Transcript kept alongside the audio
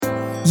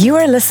You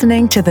are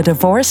listening to the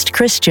Divorced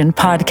Christian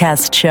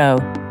Podcast Show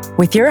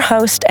with your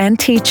host and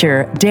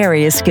teacher,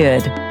 Darius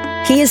Good.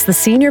 He is the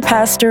senior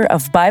pastor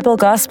of Bible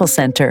Gospel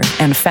Center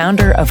and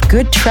founder of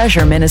Good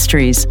Treasure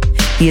Ministries.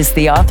 He is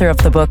the author of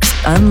the books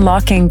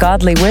Unlocking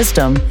Godly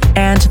Wisdom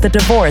and The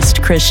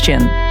Divorced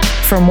Christian.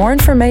 For more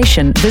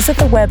information, visit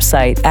the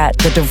website at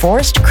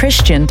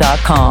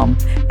thedivorcedchristian.com.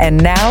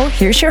 And now,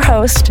 here's your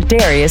host,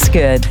 Darius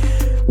Good.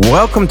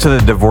 Welcome to the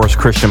Divorced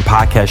Christian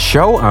Podcast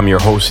Show. I'm your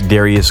host,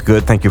 Darius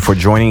Good. Thank you for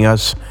joining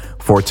us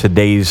for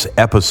today's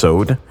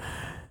episode.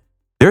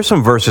 There's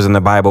some verses in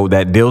the Bible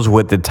that deals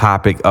with the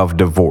topic of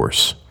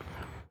divorce.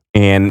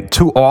 And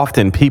too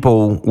often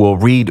people will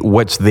read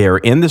what's there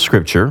in the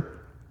scripture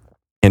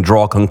and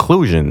draw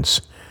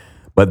conclusions.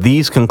 But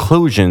these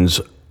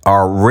conclusions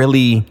are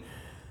really,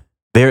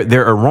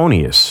 they're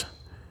erroneous.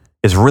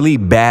 It's really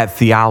bad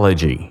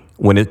theology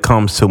when it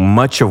comes to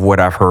much of what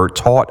I've heard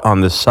taught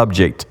on the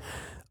subject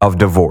of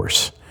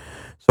divorce.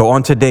 So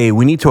on today,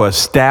 we need to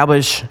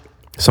establish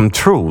some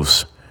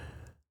truths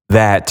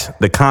that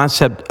the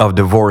concept of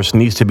divorce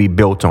needs to be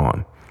built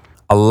on.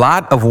 A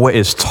lot of what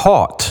is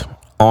taught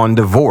on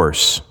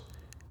divorce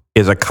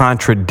is a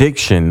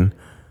contradiction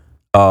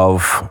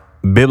of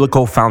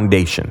biblical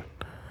foundation.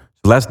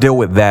 So let's deal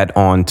with that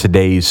on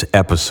today's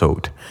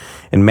episode.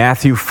 In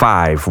Matthew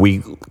 5,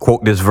 we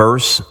quote this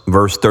verse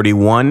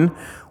 31,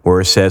 where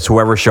it says,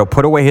 "Whoever shall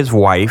put away his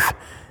wife,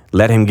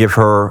 let him give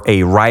her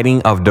a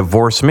writing of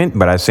divorcement.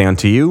 But I say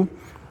unto you,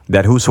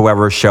 that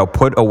whosoever shall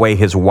put away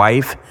his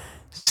wife,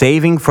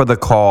 saving for the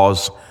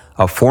cause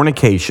of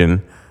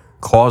fornication,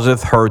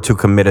 causeth her to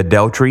commit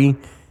adultery.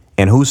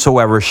 And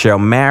whosoever shall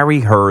marry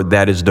her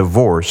that is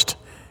divorced,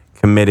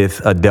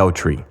 committeth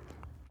adultery."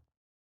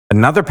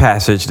 Another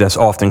passage that's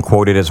often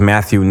quoted is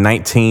Matthew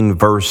 19,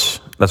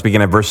 let's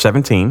begin at verse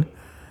 17,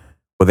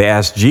 where they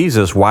asked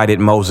Jesus, why did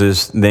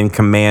Moses then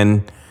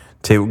command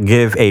to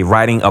give a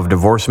writing of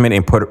divorcement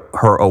and put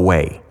her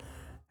away?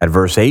 At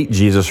verse 8,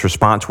 Jesus'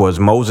 response was,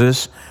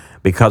 "Moses,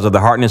 because of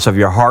the hardness of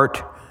your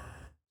heart,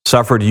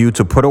 suffered you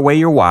to put away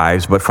your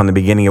wives, but from the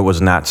beginning it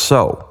was not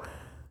so.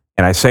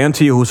 And I say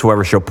unto you,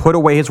 whosoever shall put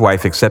away his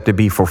wife, except it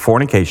be for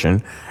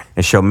fornication,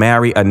 and shall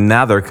marry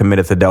another,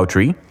 committeth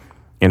adultery.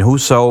 And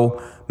whoso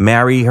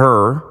marry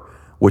her,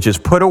 which is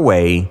put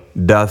away,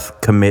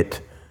 doth commit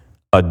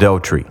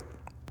adultery."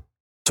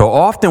 So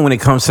often when it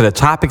comes to the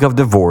topic of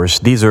divorce,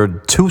 these are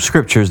two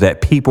scriptures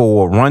that people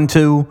will run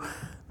to.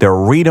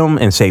 They'll read them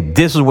and say,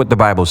 this is what the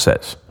Bible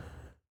says.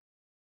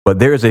 But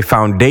there is a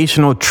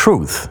foundational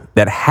truth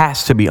that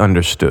has to be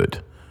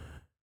understood.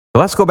 So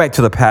let's go back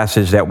to the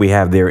passage that we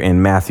have there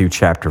in Matthew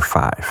chapter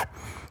 5.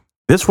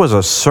 This was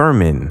a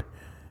sermon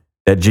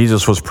that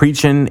Jesus was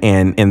preaching,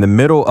 and in the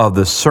middle of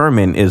the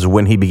sermon is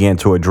when he began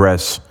to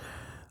address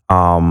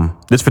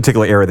this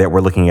particular area that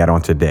we're looking at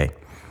on today.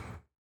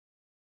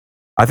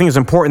 I think it's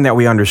important that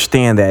we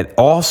understand that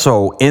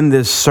also in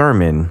this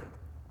sermon,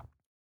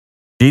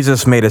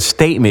 Jesus made a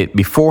statement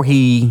before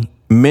he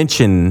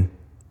mentioned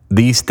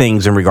these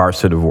things in regards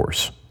to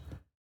divorce.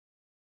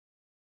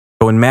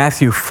 So in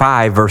Matthew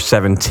 5, verse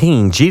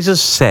 17,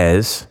 Jesus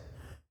says,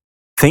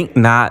 "Think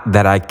not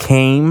that I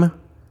came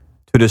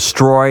to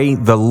destroy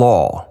the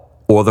law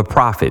or the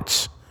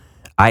prophets.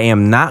 I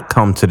am not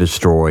come to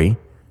destroy,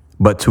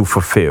 but to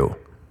fulfill."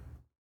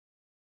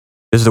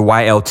 This is the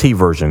YLT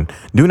version.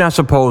 "Do not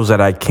suppose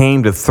that I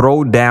came to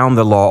throw down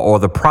the law or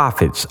the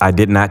prophets. I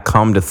did not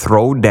come to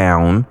throw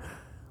down,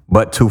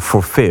 but to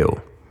fulfill."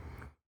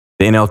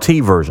 The NLT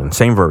version,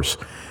 same verse.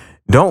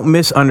 "Don't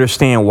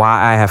misunderstand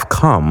why I have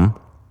come.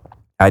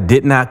 I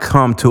did not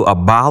come to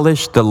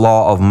abolish the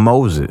law of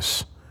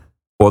Moses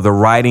or the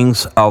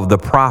writings of the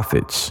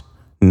prophets.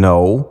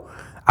 No,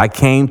 I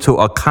came to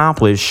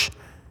accomplish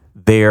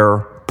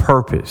their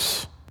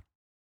purpose."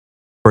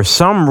 For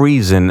some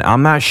reason,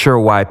 I'm not sure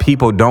why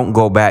people don't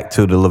go back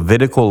to the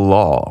Levitical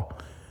law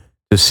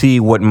to see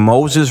what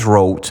Moses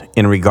wrote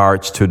in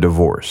regards to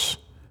divorce.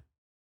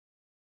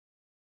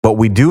 But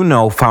we do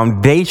know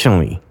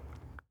foundationally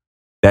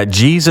that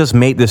Jesus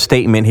made the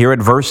statement here at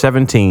verse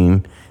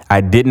 17,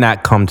 "I did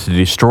not come to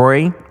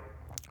destroy."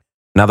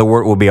 Another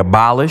word will be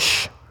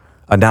abolish.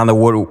 Another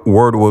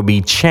word will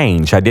be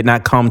change. "I did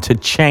not come to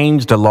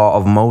change the law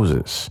of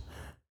Moses."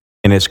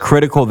 And it's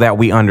critical that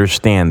we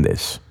understand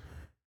this.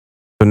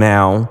 So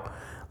now,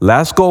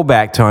 let's go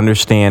back to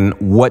understand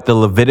what the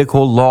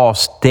Levitical law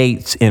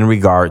states in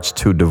regards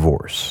to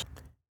divorce.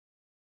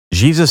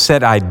 Jesus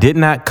said, "I did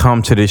not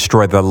come to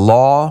destroy the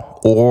law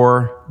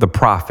or the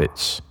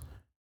prophets."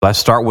 Let's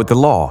start with the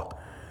law.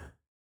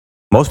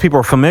 Most people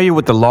are familiar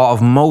with the law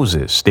of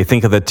Moses. They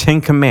think of the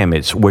 10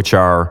 Commandments, which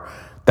are,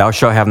 "Thou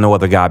shalt have no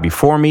other God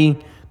before me.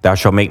 Thou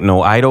shalt make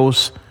no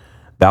idols.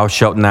 Thou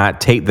shalt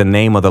not take the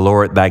name of the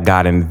Lord thy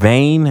God in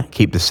vain.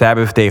 Keep the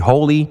Sabbath day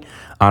holy.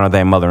 Honor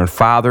thy mother and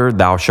father.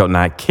 Thou shalt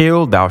not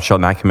kill. Thou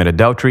shalt not commit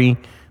adultery.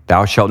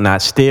 Thou shalt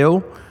not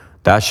steal.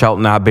 Thou shalt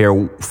not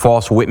bear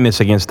false witness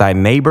against thy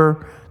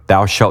neighbor.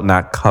 Thou shalt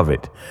not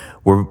covet."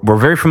 We're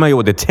very familiar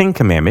with the 10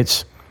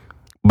 Commandments,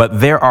 but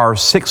there are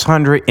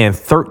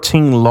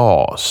 613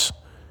 laws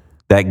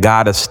that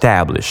God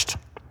established.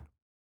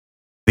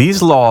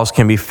 These laws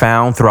can be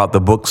found throughout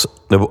the books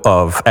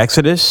of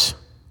Exodus,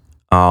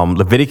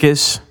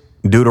 Leviticus,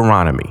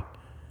 Deuteronomy.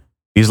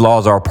 These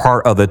laws are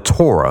part of the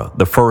Torah,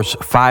 the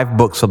first 5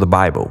 books of the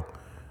Bible.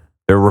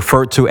 They're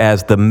referred to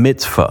as the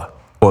mitzvah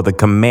or the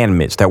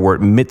commandments. That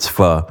word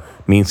mitzvah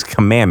means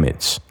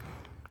commandments.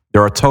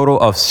 There are a total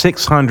of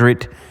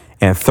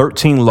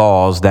 613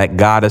 laws that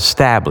God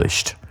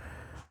established.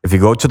 If you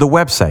go to the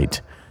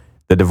website,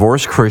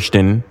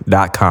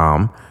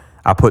 thedivorcedchristian.com,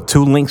 I put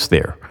 2 links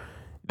there.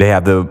 They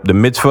have the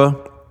mitzvah,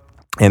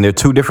 and they're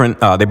 2 different,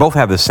 they both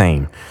have the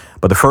same.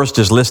 But the first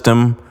just list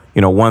them,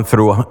 1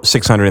 through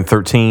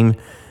 613.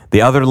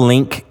 The other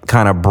link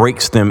kind of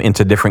breaks them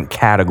into different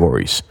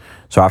categories.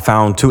 So I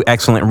found 2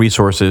 excellent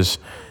resources.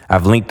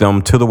 I've linked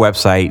them to the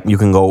website. You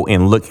can go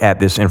and look at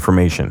this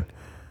information.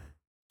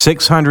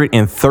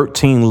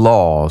 613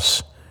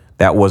 laws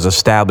that was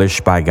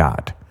established by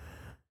God.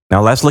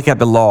 Now let's look at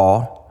the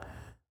law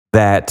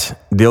that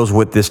deals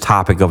with this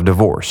topic of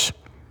divorce.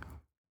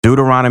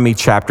 Deuteronomy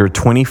chapter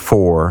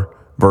 24,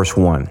 verse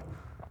 1.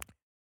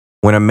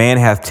 When a man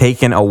hath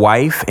taken a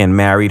wife and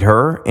married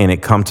her, and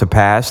it come to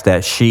pass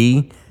that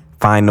she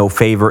find no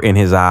favor in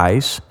his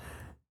eyes,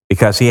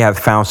 because he hath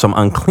found some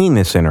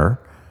uncleanness in her,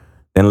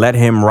 then let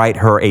him write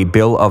her a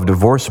bill of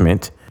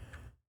divorcement,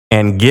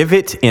 and give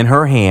it in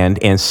her hand,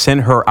 and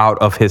send her out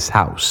of his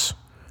house.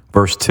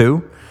 Verse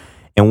 2.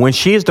 And when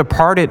she is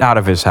departed out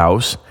of his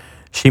house,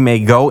 she may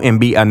go and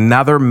be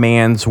another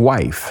man's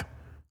wife.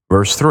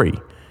 Verse 3.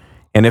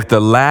 And if the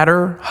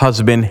latter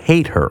husband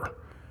hate her,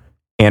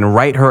 and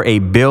write her a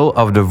bill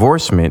of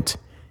divorcement,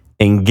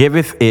 and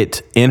giveth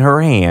it in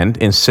her hand,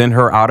 and send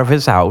her out of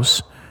his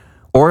house,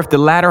 or if the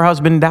latter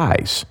husband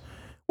dies,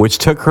 which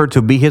took her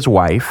to be his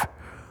wife,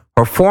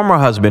 her former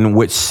husband,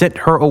 which sent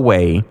her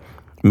away,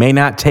 may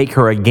not take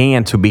her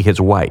again to be his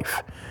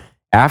wife.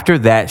 After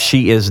that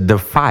she is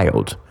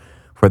defiled,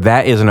 for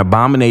that is an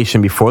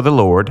abomination before the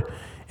Lord,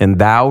 and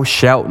thou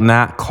shalt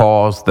not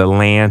cause the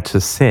land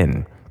to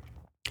sin,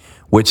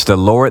 which the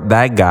Lord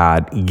thy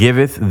God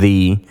giveth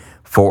thee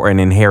for an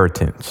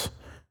inheritance.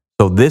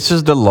 So this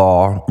is the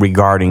law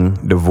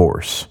regarding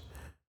divorce.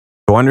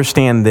 So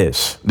understand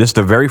this. This is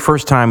the very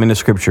first time in the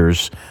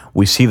scriptures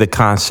we see the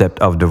concept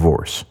of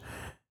divorce,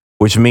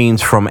 which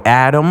means from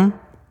Adam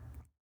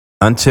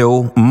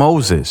until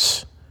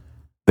Moses,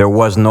 there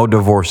was no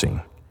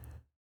divorcing.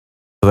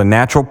 So the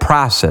natural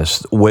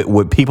process,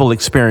 what people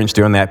experienced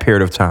during that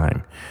period of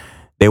time,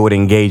 they would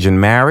engage in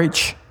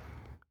marriage,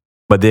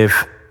 but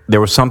if there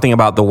was something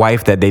about the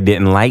wife that they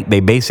didn't like, they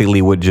basically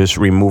would just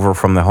remove her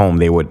from the home.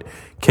 They would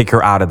kick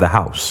her out of the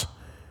house.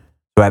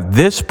 So at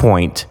this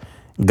point,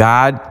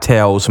 God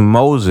tells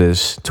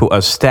Moses to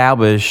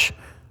establish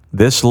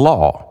this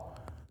law,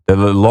 the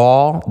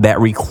law that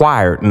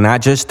required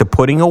not just the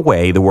putting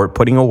away. The word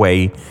putting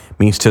away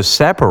means to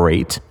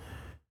separate,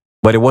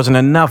 but it wasn't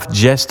enough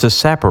just to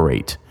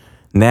separate.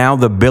 Now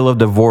the bill of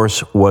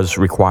divorce was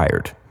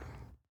required.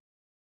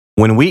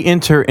 When we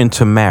enter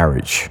into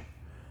marriage,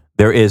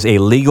 there is a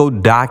legal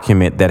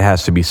document that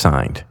has to be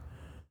signed.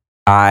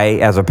 I,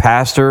 as a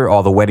pastor,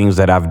 all the weddings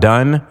that I've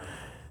done,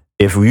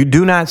 if you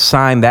do not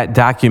sign that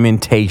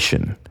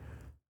documentation,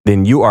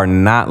 then you are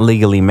not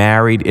legally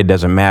married. It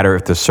doesn't matter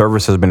if the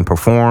service has been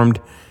performed,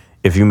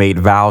 if you made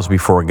vows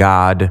before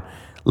God.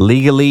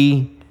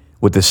 Legally,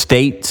 with the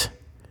state,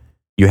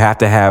 you have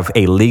to have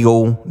a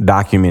legal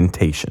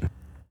documentation.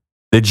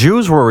 The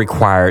Jews were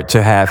required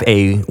to have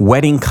a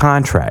wedding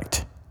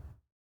contract.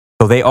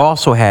 So they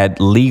also had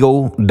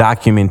legal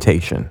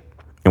documentation.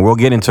 And we'll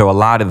get into a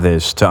lot of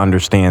this to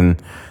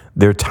understand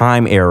their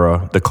time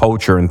era, the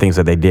culture and things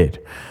that they did.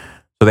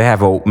 So they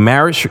have a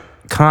marriage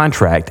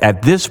contract.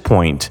 At this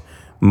point,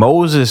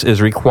 Moses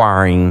is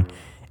requiring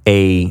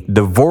a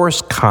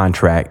divorce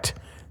contract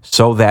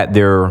so that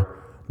their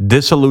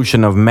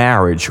dissolution of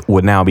marriage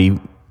would now be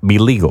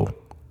legal.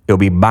 It'll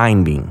be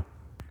binding.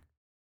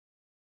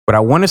 What I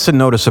want us to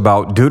notice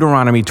about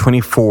Deuteronomy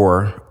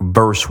 24,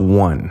 verse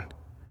 1,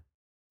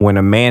 when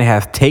a man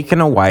hath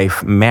taken a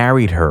wife,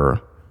 married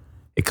her,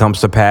 it comes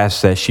to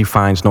pass that she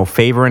finds no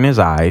favor in his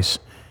eyes,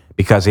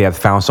 because he hath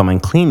found some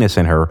uncleanness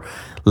in her.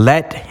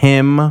 Let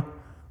him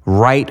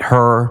write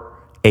her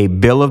a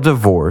bill of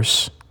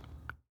divorce,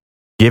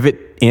 give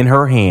it in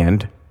her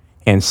hand,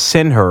 and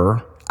send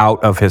her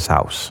out of his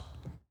house.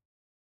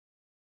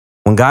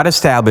 When God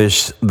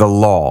established the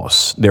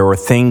laws, there were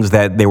things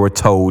that they were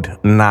told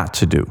not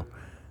to do.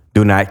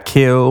 Do not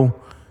kill.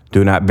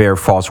 Do not bear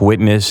false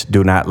witness.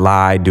 Do not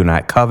lie. Do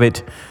not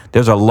covet.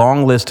 There's a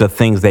long list of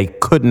things they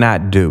could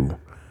not do.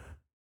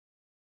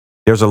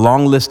 There's a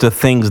long list of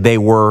things they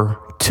were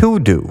to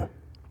do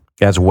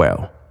as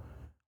well.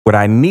 What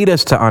I need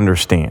us to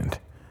understand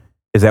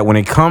is that when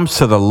it comes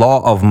to the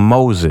law of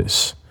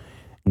Moses,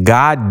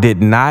 God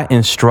did not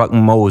instruct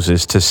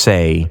Moses to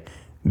say,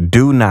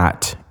 do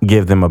not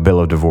give them a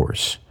bill of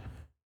divorce.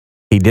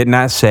 He did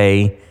not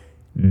say,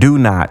 do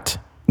not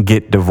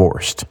get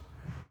divorced.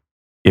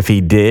 If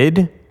he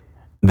did,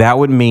 that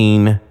would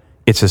mean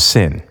it's a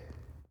sin.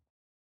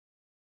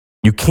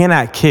 You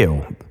cannot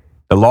kill.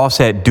 The law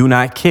said, do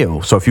not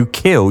kill. So if you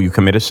kill, you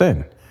commit a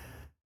sin.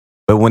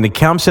 But when it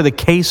comes to the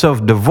case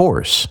of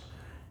divorce,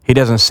 he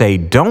doesn't say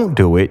don't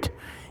do it.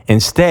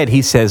 Instead,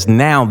 he says,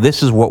 now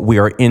this is what we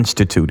are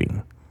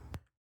instituting.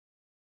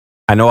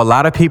 I know a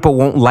lot of people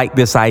won't like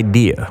this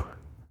idea,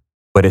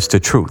 but it's the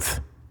truth.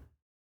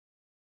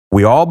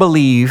 We all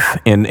believe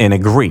and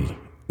agree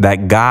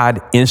that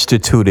God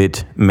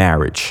instituted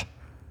marriage.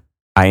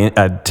 I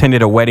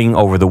attended a wedding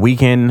over the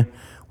weekend.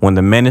 When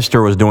the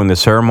minister was doing the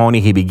ceremony,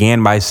 he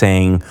began by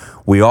saying,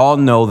 we all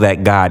know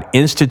that God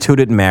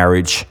instituted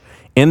marriage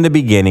in the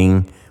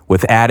beginning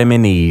with Adam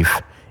and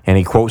Eve. And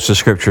he quotes the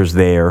scriptures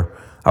there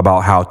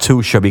about how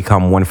two shall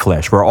become one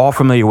flesh. We're all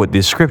familiar with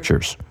these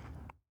scriptures.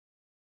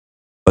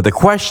 But the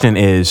question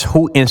is,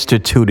 who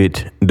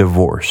instituted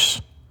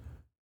divorce?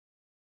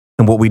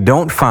 And what we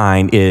don't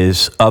find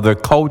is other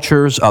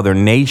cultures, other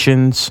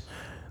nations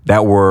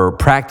that were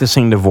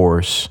practicing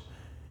divorce.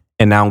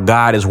 And now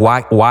God is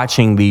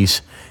watching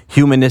these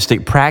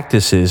humanistic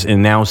practices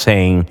and now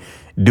saying,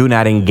 do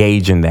not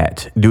engage in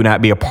that. Do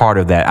not be a part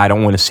of that. I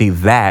don't want to see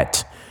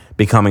that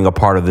becoming a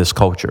part of this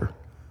culture.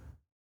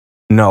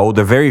 No,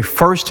 the very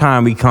first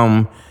time we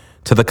come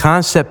to the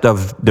concept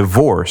of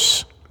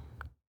divorce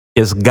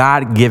is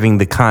God giving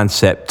the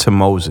concept to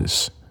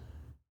Moses.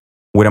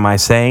 What am I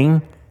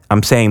saying?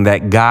 I'm saying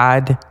that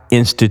God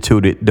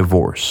instituted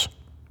divorce.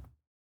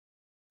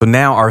 So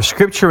now our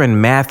scripture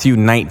in Matthew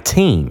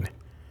 19,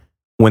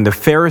 when the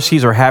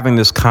Pharisees are having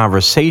this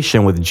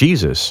conversation with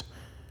Jesus,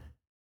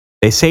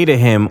 they say to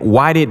him,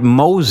 why did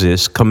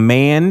Moses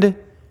command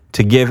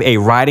to give a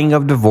writing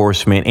of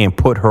divorcement and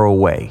put her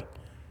away?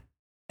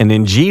 And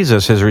then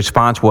Jesus, his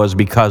response was,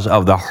 because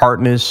of the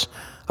hardness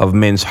of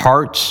men's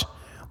hearts,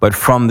 but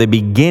from the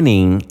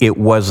beginning, it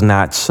was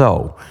not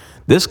so.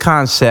 This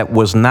concept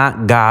was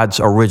not God's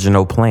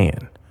original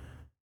plan.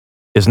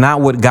 It's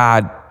not what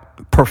God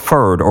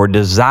preferred or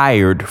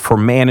desired for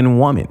man and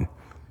woman.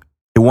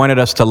 He wanted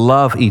us to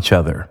love each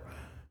other.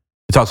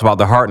 He talks about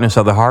the hardness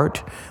of the heart.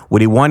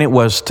 What he wanted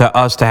was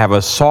us to have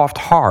a soft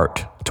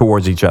heart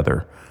towards each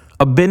other,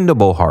 a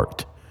bendable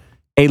heart,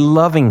 a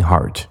loving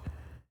heart.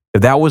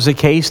 If that was the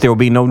case, there would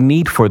be no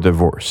need for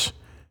divorce.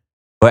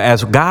 But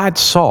as God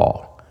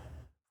saw,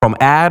 from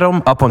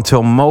Adam up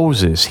until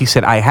Moses, he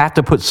said, I have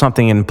to put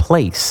something in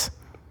place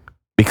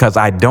because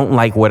I don't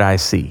like what I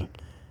see.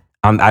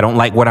 I don't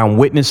like what I'm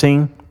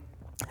witnessing.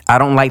 I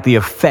don't like the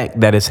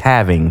effect that it's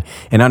having.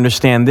 And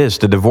understand this,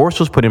 the divorce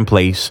was put in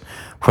place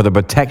for the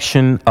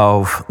protection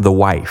of the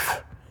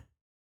wife.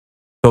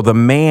 So the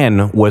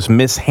man was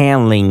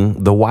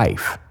mishandling the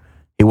wife.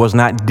 He was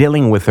not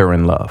dealing with her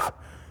in love.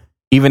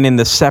 Even in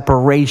the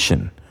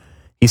separation,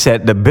 he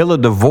said the bill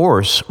of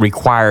divorce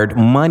required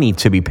money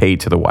to be paid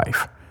to the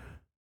wife.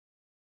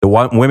 The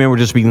women were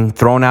just being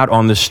thrown out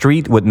on the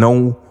street with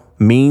no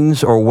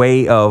means or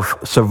way of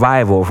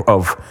survival,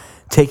 of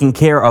taking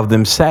care of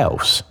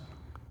themselves.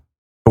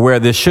 Where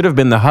this should have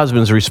been the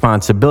husband's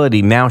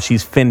responsibility, now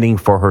she's fending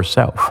for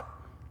herself.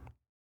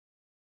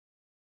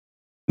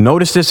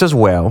 Notice this as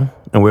well,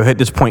 and we'll hit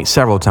this point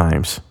several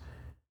times,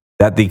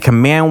 that the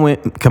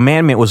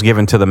commandment was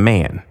given to the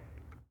man.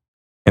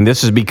 And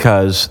this is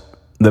because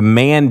the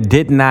man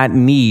did not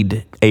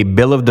need a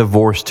bill of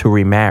divorce to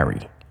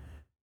remarry.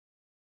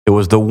 It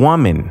was the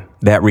woman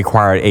that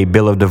required a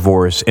bill of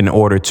divorce in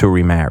order to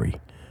remarry.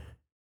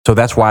 So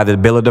that's why the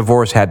bill of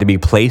divorce had to be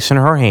placed in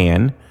her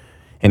hand.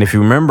 And if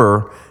you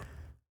remember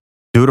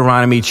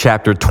Deuteronomy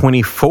chapter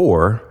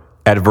 24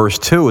 at verse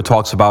 2, it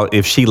talks about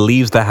if she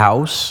leaves the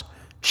house,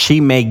 she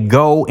may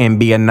go and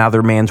be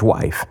another man's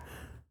wife.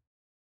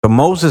 So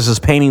Moses is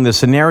painting the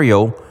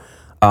scenario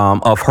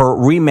of her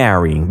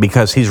remarrying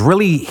because he's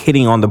really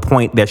hitting on the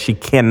point that she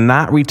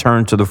cannot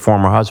return to the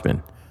former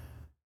husband.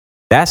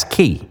 That's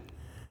key.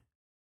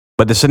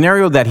 But the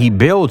scenario that he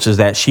builds is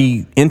that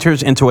she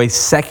enters into a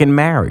second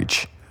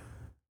marriage.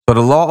 So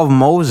the law of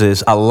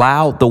Moses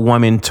allowed the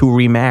woman to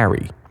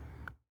remarry.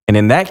 And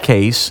in that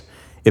case,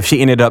 if she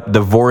ended up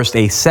divorced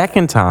a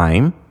second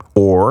time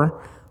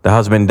or the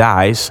husband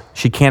dies,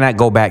 she cannot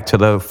go back to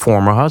the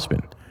former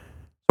husband.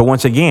 So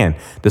once again,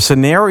 the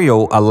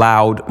scenario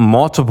allowed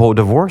multiple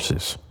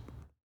divorces.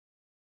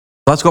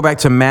 Let's go back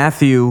to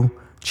Matthew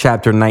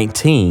chapter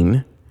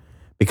 19,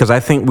 because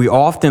I think we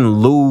often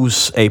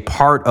lose a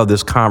part of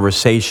this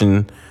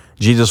conversation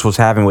Jesus was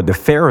having with the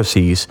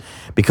Pharisees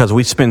because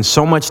we spend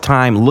so much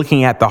time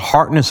looking at the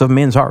hardness of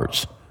men's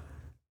hearts.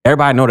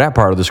 Everybody know that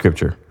part of the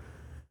scripture.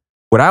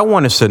 What I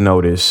want us to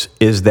notice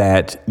is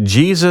that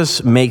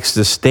Jesus makes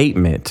the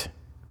statement.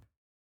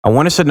 I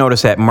want us to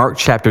notice that Mark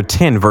chapter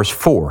 10, verse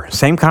 4,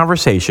 same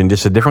conversation,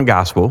 just a different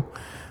gospel.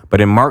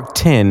 But in Mark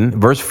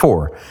 10, verse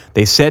 4,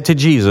 they said to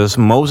Jesus,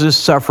 Moses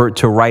suffered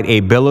to write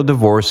a bill of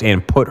divorce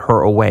and put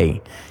her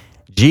away.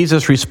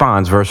 Jesus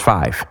responds, verse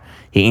 5.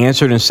 He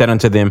answered and said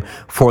unto them,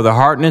 for the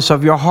hardness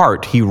of your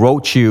heart, he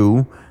wrote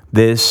you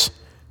this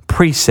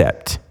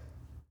precept.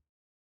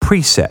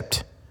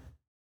 Precept.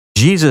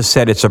 Jesus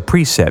said it's a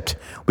precept.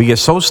 We get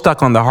so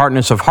stuck on the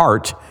hardness of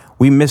heart,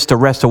 we miss the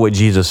rest of what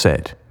Jesus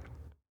said.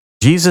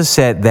 Jesus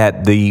said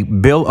that the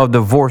bill of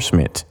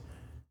divorcement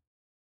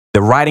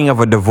The writing of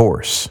a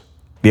divorce,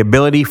 the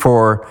ability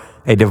for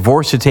a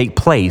divorce to take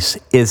place,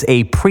 is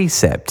a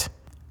precept.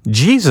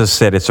 Jesus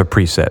said it's a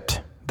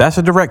precept. That's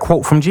a direct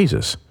quote from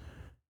Jesus.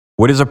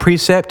 What is a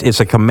precept? It's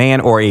a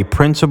command or a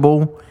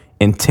principle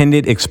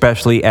intended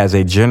especially as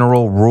a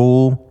general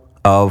rule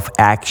of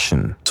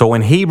action. So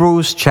in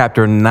Hebrews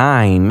chapter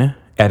 9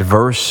 at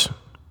verse,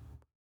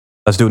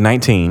 let's do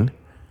 19,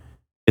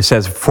 it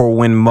says, "For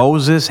when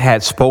Moses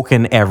had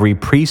spoken every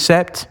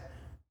precept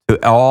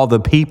to all the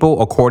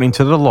people according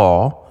to the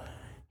law,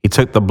 he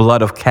took the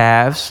blood of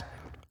calves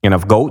and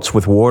of goats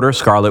with water,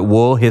 scarlet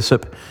wool,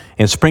 hyssop,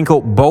 and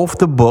sprinkled both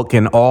the book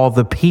and all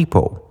the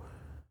people."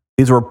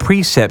 These were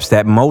precepts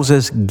that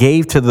Moses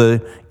gave to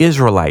the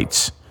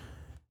Israelites.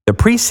 The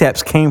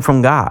precepts came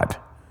from God.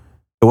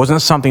 It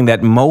wasn't something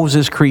that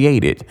Moses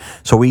created.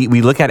 So we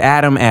look at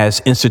Adam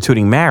as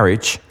instituting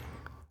marriage,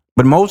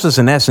 but Moses,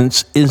 in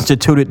essence,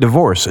 instituted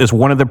divorce. It's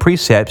one of the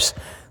precepts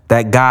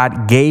that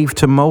God gave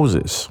to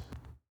Moses.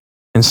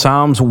 In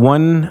Psalms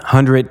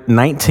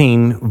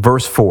 119,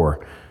 verse 4,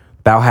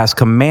 "Thou hast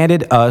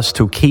commanded us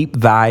to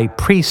keep thy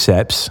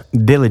precepts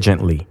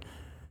diligently."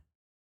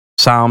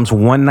 Psalms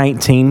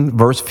 119,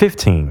 verse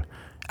 15,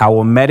 "I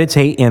will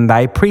meditate in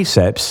thy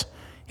precepts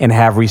and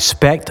have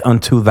respect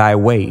unto thy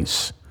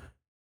ways."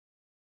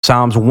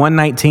 Psalms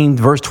 119,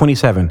 verse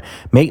 27,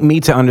 "Make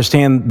me to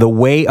understand the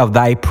way of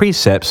thy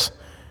precepts,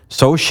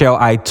 so shall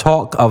I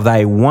talk of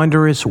thy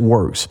wondrous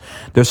works."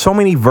 There's so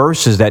many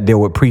verses that deal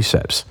with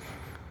precepts.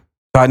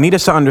 So I need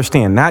us to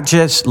understand not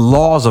just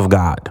laws of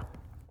God.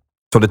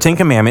 So the 10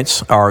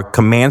 Commandments are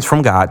commands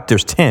from God.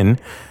 There's 10,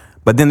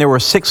 but then there were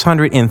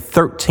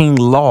 613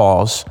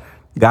 laws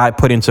God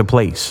put into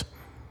place.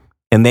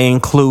 And they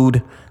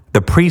include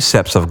the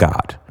precepts of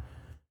God.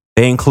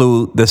 They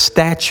include the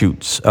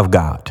statutes of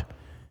God.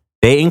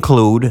 They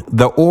include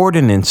the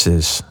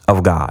ordinances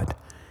of God.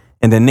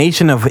 And the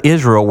nation of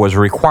Israel was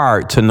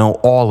required to know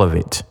all of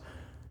it.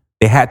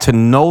 They had to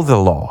know the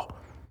law.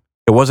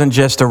 It wasn't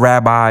just the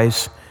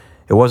rabbis.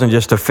 It wasn't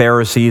just the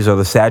Pharisees or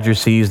the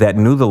Sadducees that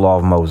knew the law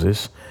of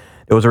Moses.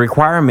 It was a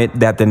requirement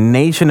that the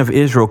nation of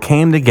Israel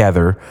came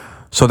together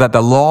so that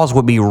the laws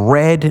would be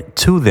read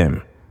to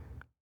them.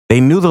 They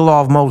knew the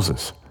law of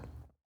Moses.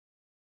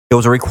 It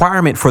was a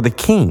requirement for the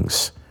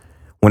kings.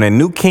 When a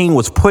new king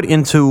was put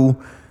into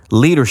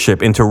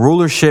leadership, into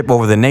rulership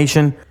over the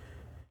nation,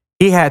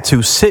 he had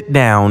to sit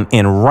down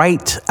and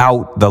write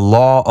out the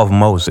law of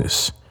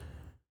Moses.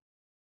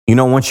 You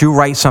know, once you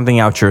write something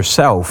out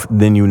yourself,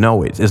 then you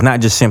know it. It's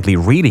not just simply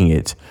reading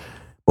it,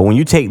 but when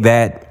you take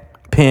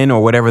that pen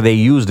or whatever they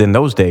used in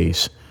those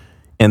days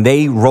and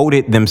they wrote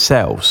it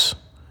themselves,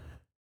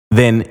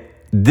 then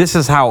this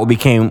is how it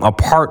became a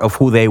part of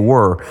who they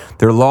were.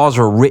 Their laws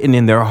were written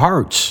in their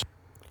hearts.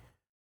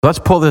 Let's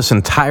pull this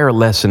entire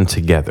lesson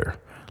together.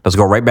 Let's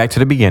go right back to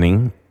the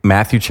beginning.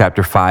 Matthew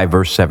chapter 5,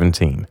 verse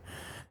 17.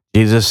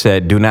 Jesus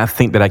said, "Do not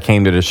think that I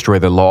came to destroy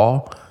the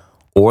law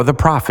or the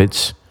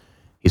prophets."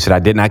 He said, "I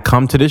did not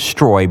come to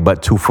destroy,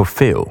 but to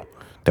fulfill."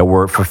 The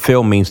word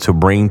fulfill means to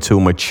bring to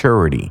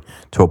maturity,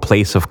 to a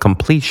place of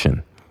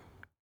completion.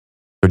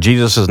 So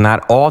Jesus is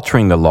not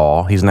altering the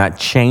law. He's not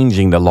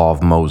changing the law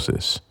of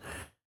Moses.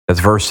 That's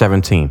verse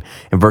 17.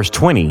 In verse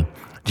 20,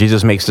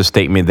 Jesus makes the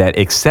statement that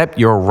except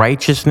your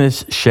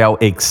righteousness shall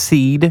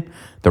exceed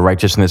the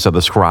righteousness of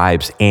the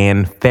scribes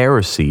and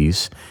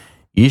Pharisees,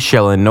 ye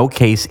shall in no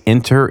case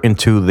enter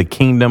into the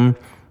kingdom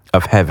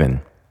of heaven.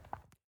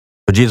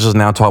 So Jesus is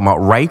now talking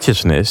about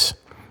righteousness,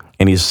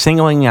 and he's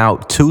singling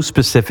out two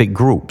specific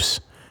groups.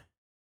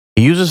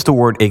 He uses the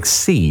word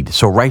exceed.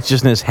 So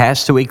righteousness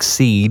has to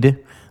exceed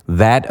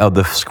that of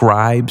the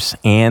scribes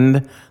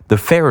and the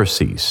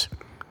Pharisees.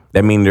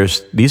 That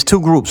means these two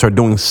groups are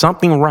doing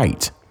something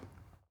right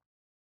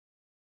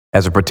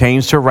as it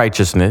pertains to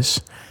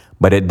righteousness,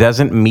 but it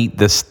doesn't meet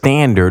the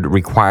standard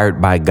required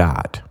by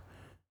God.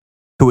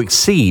 To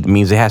exceed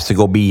means it has to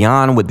go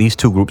beyond what these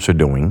two groups are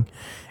doing.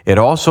 It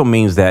also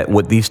means that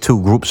what these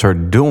two groups are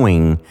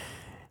doing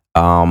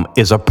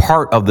is a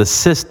part of the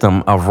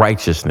system of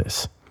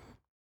righteousness.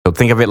 So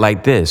think of it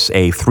like this,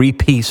 a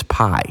 3-piece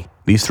pie.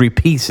 These 3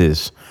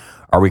 pieces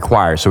are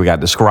required. So we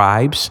got the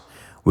scribes,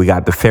 we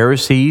got the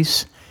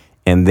Pharisees,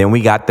 and then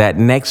we got that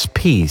next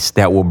piece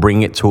that will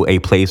bring it to a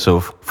place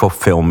of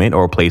fulfillment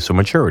or a place of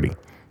maturity.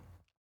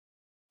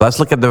 Let's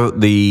look at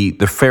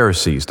the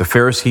Pharisees. The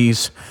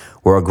Pharisees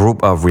were a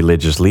group of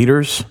religious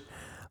leaders.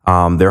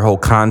 Their whole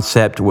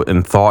concept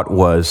and thought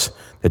was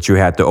that you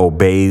had to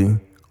obey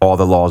all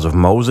the laws of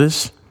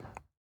Moses.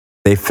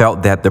 They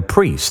felt that the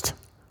priest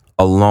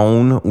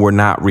alone were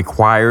not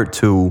required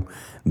to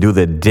do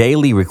the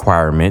daily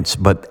requirements,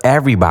 but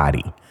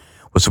everybody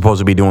was supposed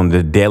to be doing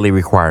the daily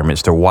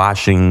requirements, the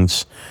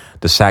washings,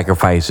 the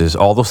sacrifices,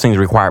 all those things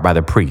required by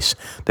the priests.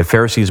 The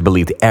Pharisees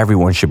believed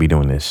everyone should be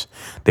doing this.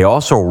 They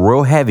also,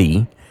 real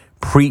heavy,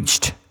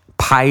 preached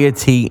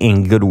piety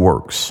and good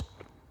works.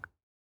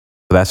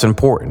 So that's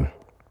important.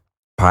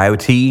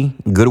 Piety,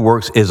 good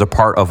works is a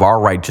part of our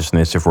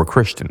righteousness if we're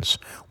Christians.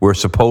 We're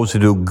supposed to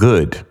do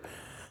good.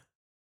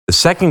 The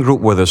second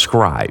group were the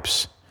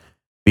scribes.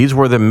 These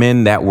were the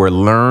men that were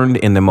learned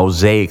in the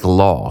Mosaic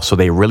law. So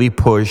they really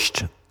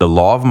pushed the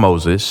law of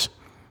Moses.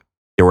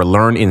 They were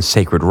learned in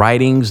sacred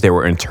writings. They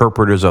were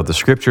interpreters of the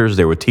scriptures.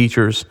 They were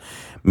teachers.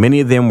 Many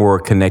of them were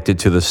connected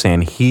to the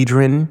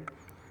Sanhedrin.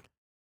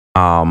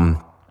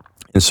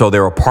 And so they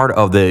were part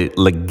of the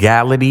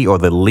legality or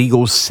the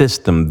legal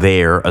system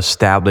there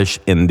established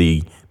in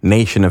the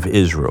nation of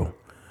Israel.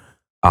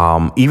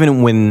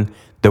 Even when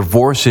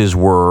divorces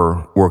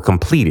were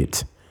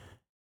completed,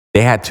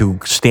 they had to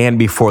stand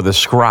before the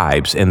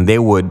scribes and they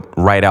would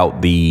write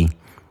out the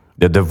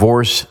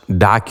divorce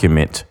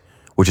document,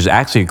 which is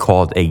actually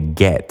called a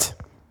get,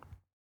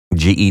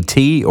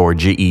 G-E-T or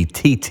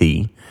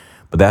G-E-T-T,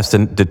 but that's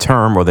the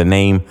term or the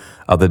name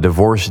of the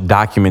divorce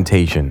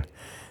documentation.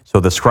 So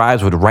the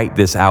scribes would write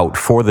this out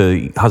for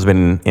the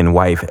husband and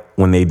wife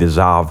when they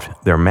dissolved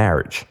their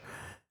marriage.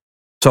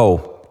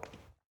 So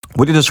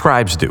what did the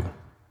scribes do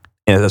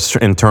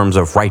in terms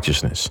of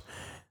righteousness?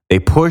 They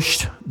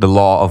pushed the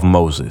law of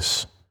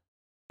Moses.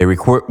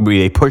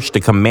 They pushed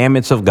the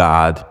commandments of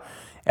God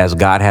as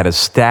God had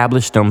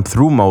established them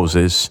through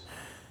Moses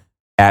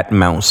at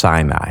Mount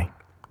Sinai.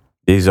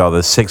 These are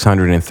the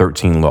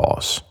 613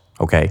 laws,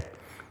 okay?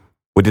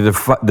 What did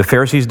the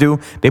Pharisees do?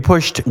 They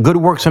pushed good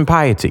works and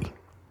piety.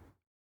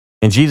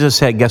 And Jesus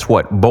said, guess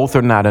what? Both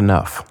are not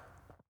enough.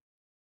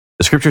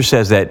 The scripture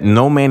says that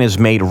no man is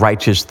made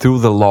righteous through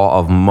the law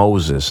of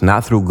Moses,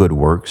 not through good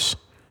works.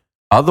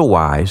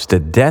 Otherwise, the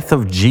death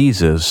of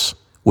Jesus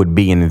would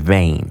be in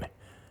vain.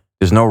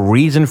 There's no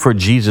reason for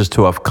Jesus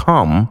to have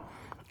come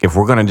if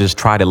we're going to just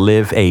try to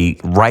live a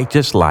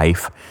righteous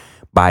life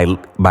by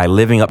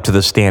living up to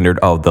the standard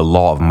of the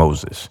law of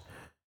Moses.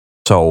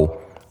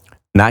 So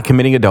not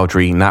committing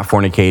adultery, not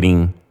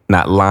fornicating,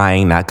 not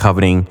lying, not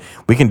coveting.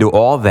 We can do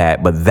all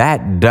that, but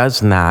that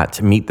does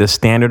not meet the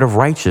standard of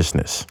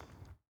righteousness.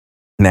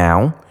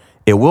 Now,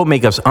 it will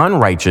make us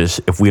unrighteous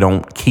if we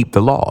don't keep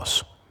the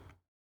laws.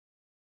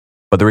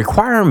 But the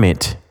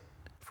requirement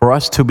for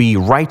us to be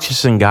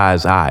righteous in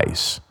God's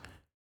eyes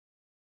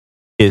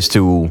is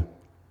to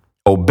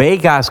obey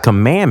God's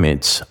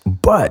commandments,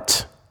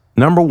 but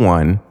number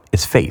one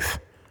is faith.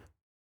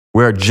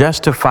 We're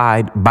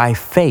justified by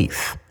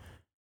faith.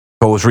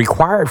 So it was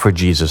required for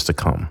Jesus to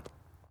come.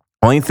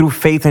 Only through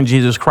faith in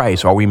Jesus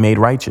Christ are we made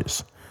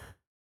righteous.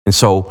 And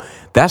so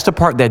that's the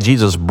part that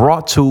Jesus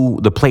brought to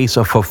the place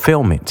of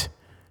fulfillment.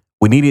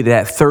 We needed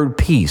that third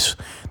piece.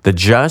 The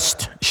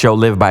just shall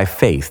live by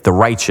faith. The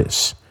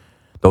righteous,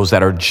 those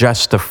that are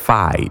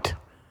justified,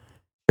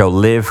 shall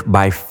live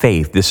by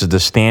faith. This is the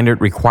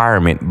standard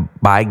requirement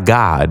by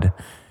God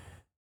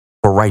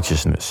for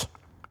righteousness.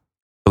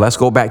 So let's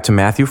go back to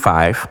Matthew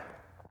 5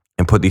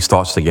 and put these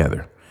thoughts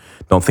together.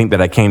 Don't think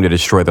that I came to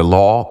destroy the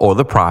law or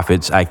the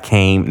prophets. I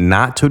came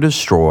not to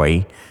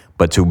destroy,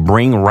 but to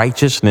bring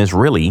righteousness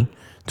really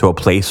to a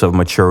place of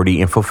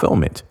maturity and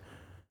fulfillment.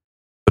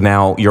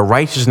 Now, your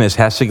righteousness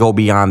has to go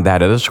beyond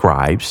that of the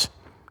scribes.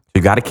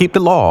 You got to keep the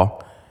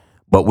law,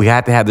 but we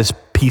have to have this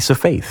piece of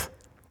faith.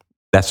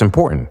 That's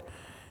important.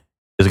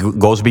 It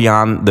goes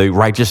beyond the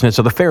righteousness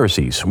of the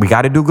Pharisees. We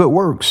got to do good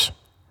works,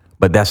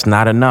 but that's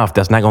not enough.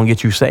 That's not going to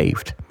get you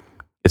saved.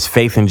 It's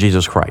faith in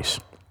Jesus Christ.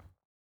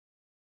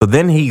 So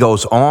then he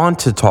goes on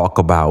to talk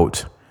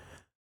about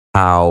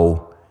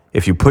how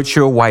if you put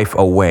your wife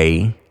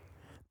away,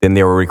 then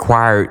they were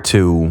required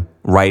to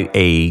write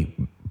a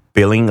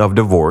billing of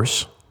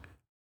divorce.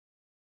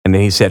 And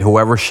then he said,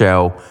 whoever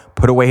shall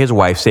put away his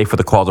wife, save for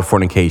the cause of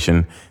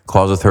fornication,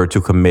 causeth her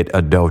to commit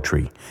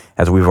adultery.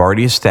 As we've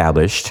already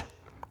established,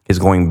 is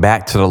going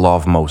back to the law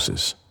of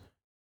Moses.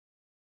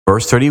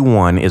 Verse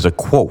 31 is a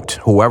quote.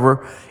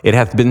 Whoever, it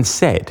hath been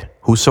said,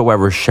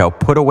 whosoever shall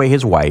put away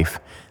his wife,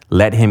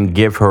 let him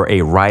give her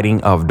a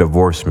writing of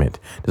divorcement.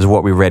 This is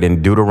what we read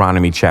in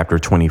Deuteronomy chapter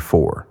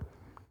 24.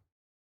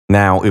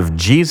 Now, if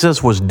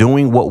Jesus was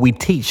doing what we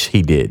teach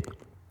he did,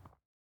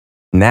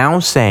 now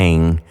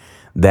saying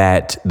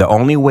that the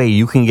only way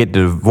you can get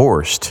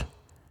divorced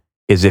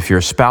is if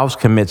your spouse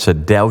commits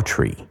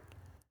adultery,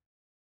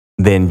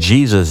 then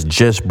Jesus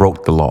just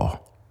broke the law.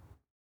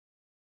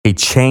 He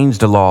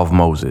changed the law of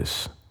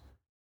Moses.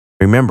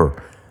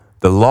 Remember,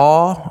 the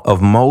law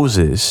of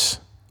Moses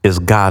is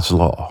God's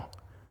law.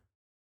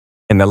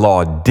 And the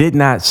law did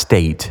not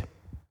state,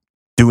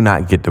 do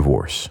not get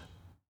divorced.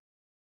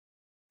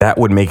 That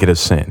would make it a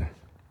sin.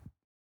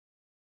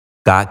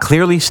 God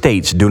clearly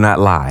states, do not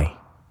lie.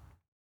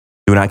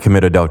 Do not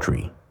commit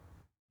adultery.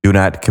 Do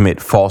not commit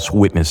false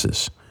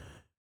witnesses.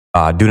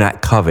 Do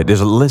not covet.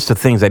 There's a list of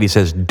things that he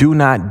says, do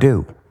not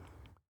do.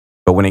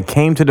 But when it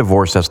came to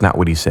divorce, that's not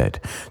what he said.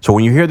 So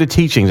when you hear the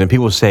teachings and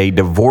people say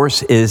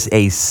divorce is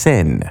a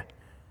sin,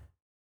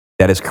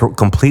 that is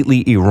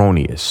completely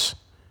erroneous.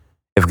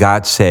 If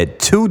God said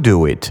to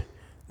do it,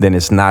 then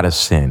it's not a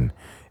sin.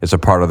 It's a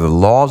part of the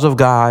laws of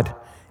God,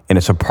 and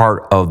it's a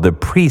part of the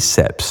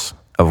precepts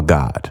of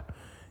God.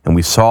 And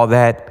we saw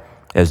that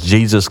as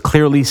Jesus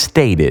clearly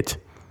stated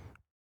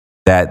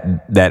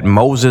that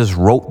Moses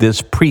wrote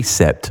this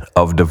precept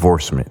of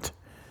divorcement.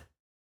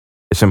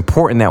 It's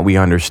important that we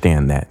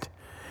understand that.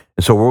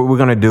 So what we're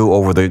going to do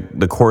over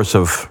the course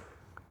of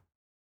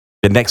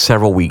the next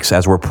several weeks,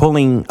 as we're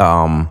pulling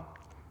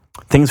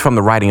things from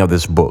the writing of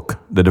this book,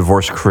 The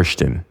Divorced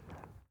Christian,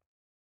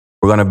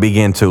 we're going to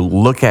begin to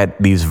look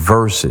at these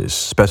verses,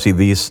 especially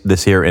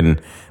this here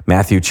in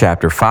Matthew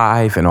chapter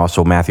 5 and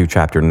also Matthew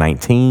chapter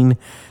 19,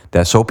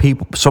 that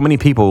so many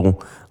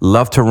people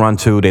love to run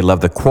to. They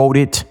love to quote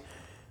it,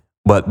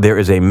 but there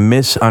is a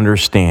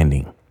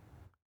misunderstanding.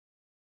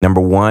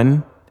 Number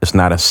one, it's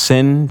not a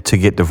sin to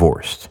get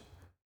divorced.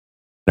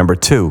 Number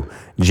two,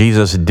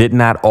 Jesus did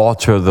not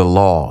alter the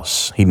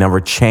laws. He never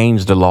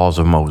changed the laws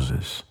of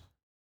Moses.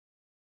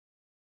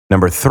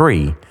 Number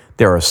three,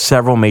 there are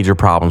several major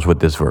problems with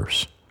this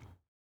verse.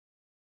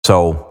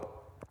 So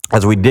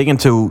as we dig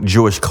into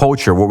Jewish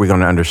culture, what we're going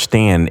to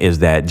understand is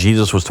that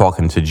Jesus was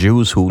talking to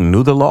Jews who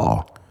knew the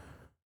law.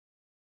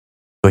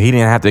 So he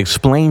didn't have to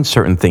explain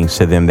certain things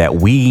to them that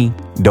we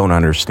don't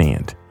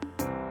understand.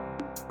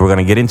 We're going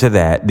to get into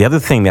that. The other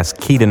thing that's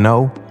key to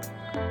know,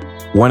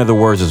 one of the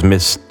words is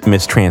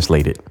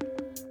mistranslated.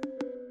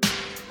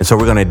 And so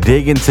we're going to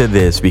dig into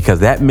this because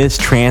that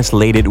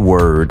mistranslated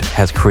word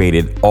has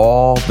created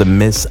all the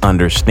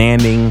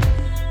misunderstanding,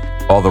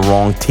 all the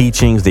wrong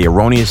teachings, the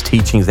erroneous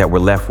teachings that we're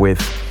left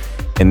with.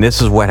 And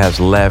this is what has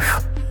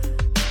left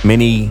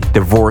many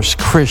divorced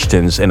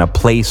Christians in a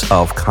place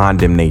of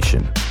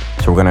condemnation.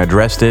 So we're going to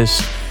address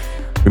this.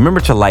 Remember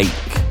to like,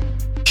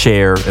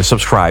 share, and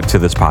subscribe to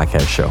this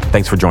podcast show.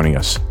 Thanks for joining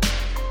us.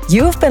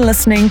 You have been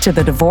listening to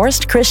the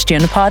Divorced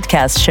Christian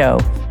Podcast Show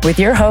with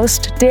your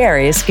host,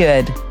 Darius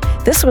Good.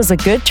 This was a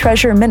Good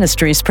Treasure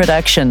Ministries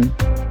production.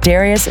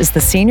 Darius is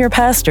the senior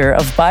pastor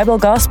of Bible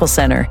Gospel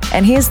Center,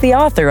 and he is the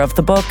author of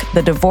the book,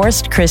 The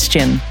Divorced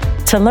Christian.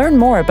 To learn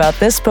more about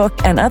this book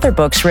and other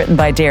books written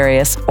by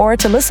Darius, or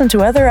to listen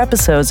to other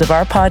episodes of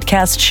our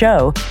podcast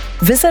show,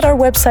 visit our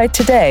website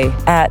today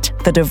at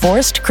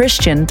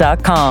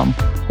thedivorcedchristian.com.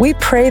 We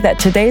pray that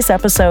today's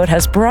episode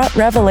has brought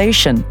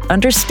revelation,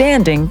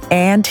 understanding,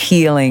 and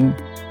healing.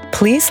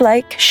 Please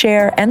like,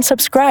 share, and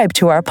subscribe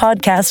to our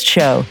podcast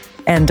show.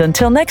 And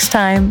until next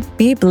time,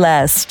 be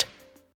blessed.